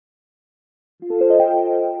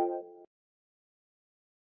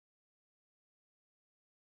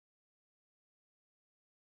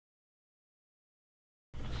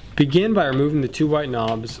Begin by removing the two white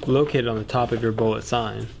knobs located on the top of your bullet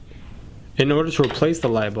sign. In order to replace the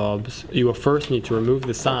light bulbs, you will first need to remove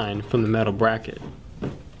the sign from the metal bracket.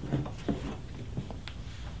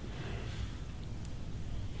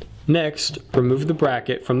 Next, remove the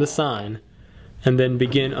bracket from the sign, and then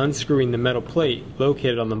begin unscrewing the metal plate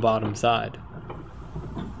located on the bottom side.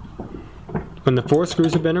 When the 4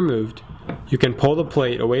 screws have been removed, you can pull the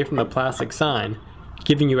plate away from the plastic sign,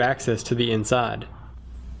 giving you access to the inside.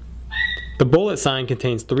 The bullet sign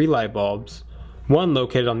contains 3 light bulbs, one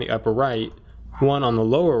located on the upper right, one on the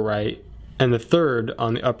lower right, and the third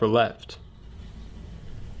on the upper left.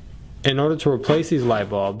 In order to replace these light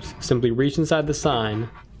bulbs, simply reach inside the sign,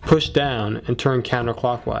 push down, and turn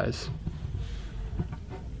counterclockwise.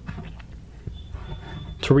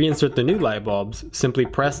 To reinsert the new light bulbs, simply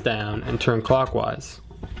press down and turn clockwise.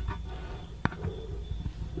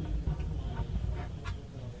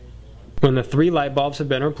 When the 3 light bulbs have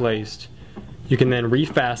been replaced, you can then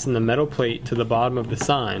refasten the metal plate to the bottom of the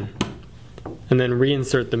sign, and then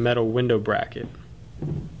reinsert the metal window bracket.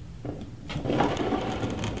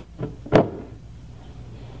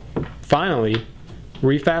 Finally,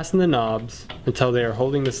 refasten the knobs until they are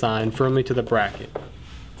holding the sign firmly to the bracket.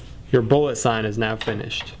 Your bullet sign is now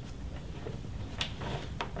finished.